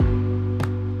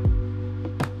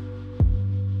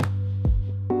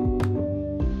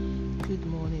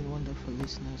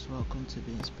welcome to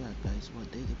Be Inspired by His Word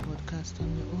Daily Podcast.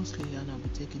 I'm your host, Leah, and I'll be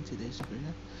taking today's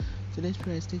prayer. Today's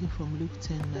prayer is taken from Luke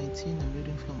 10:19. I'm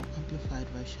reading from Amplified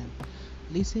Version.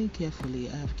 Listen carefully.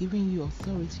 I have given you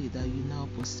authority that you now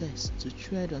possess to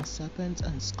tread on serpents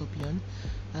and scorpions,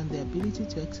 and the ability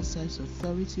to exercise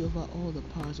authority over all the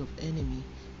powers of enemy,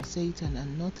 Satan,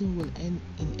 and nothing will in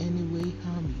any way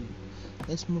harm you.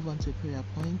 Let's move on to prayer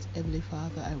point. Heavenly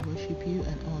Father, I worship you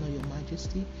and honor your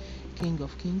majesty. King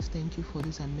of kings, thank you for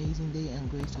this amazing day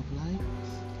and grace of life.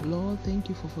 Lord, thank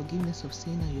you for forgiveness of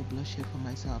sin and your bloodshed for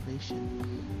my salvation.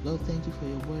 Lord, thank you for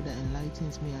your word that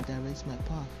enlightens me and directs my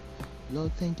path.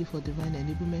 Lord, thank you for divine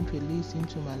enablement released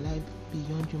into my life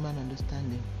beyond human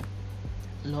understanding.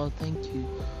 Lord, thank you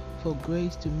for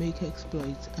grace to make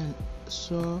exploits and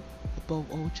soar above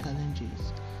all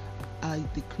challenges. I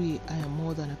decree I am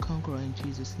more than a conqueror in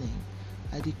Jesus' name.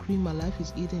 I decree my life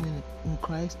is hidden in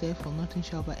Christ, therefore nothing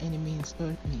shall by any means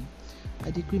hurt me.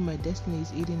 I decree my destiny is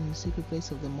hidden in the secret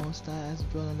place of the Most High, as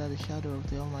dwell under the shadow of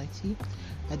the Almighty.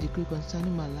 I decree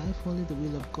concerning my life, only the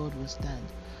will of God will stand.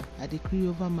 I decree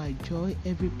over my joy,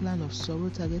 every plan of sorrow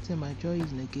targeting my joy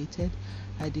is negated.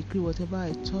 I decree whatever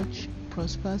I touch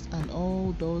prospers and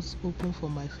all doors open for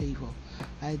my favor.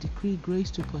 I decree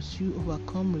grace to pursue,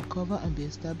 overcome, recover, and be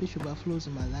established overflows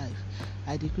in my life.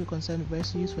 I decree concerning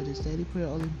verses for the steady prayer,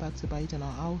 all impacts about it in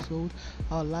our household.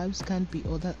 Our lives can't be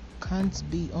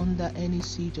under any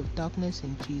siege of darkness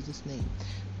in Jesus' name.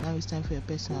 Now it's time for your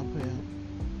personal prayer.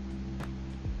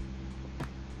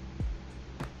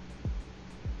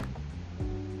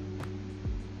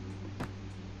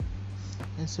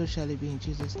 And so shall it be in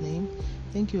Jesus' name.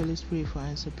 Thank you, Holy Spirit, for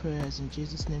answering prayers in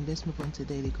Jesus' name. Let's move on to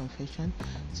daily confession.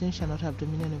 Sin shall not have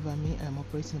dominion over me. I am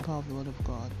operating the power of the Word of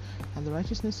God and the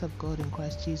righteousness of God in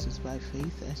Christ Jesus by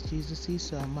faith. As Jesus is,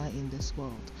 so am I in this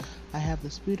world. I have the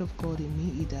Spirit of God in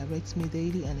me. He directs me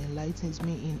daily and enlightens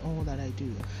me in all that I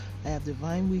do. I have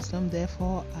divine wisdom,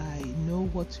 therefore I know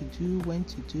what to do, when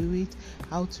to do it,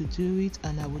 how to do it,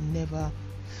 and I will never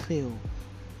fail.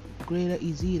 Greater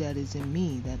is he that is in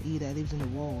me than he that lives in the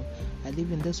world. I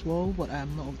live in this world, but I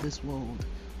am not of this world.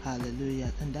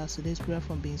 Hallelujah. And that's today's prayer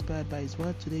from Being Inspired by His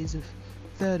Word. Today is the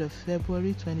 3rd of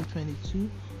February 2022.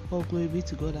 All glory be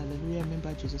to God. Hallelujah.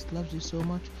 Remember, Jesus loves you so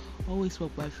much. Always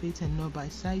walk by faith and not by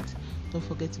sight. Don't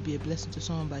forget to be a blessing to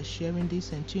someone by sharing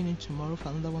this, and tune in tomorrow for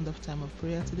another wonderful time of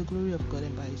prayer to the glory of God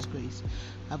and by His grace.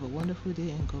 Have a wonderful day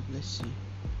and God bless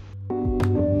you.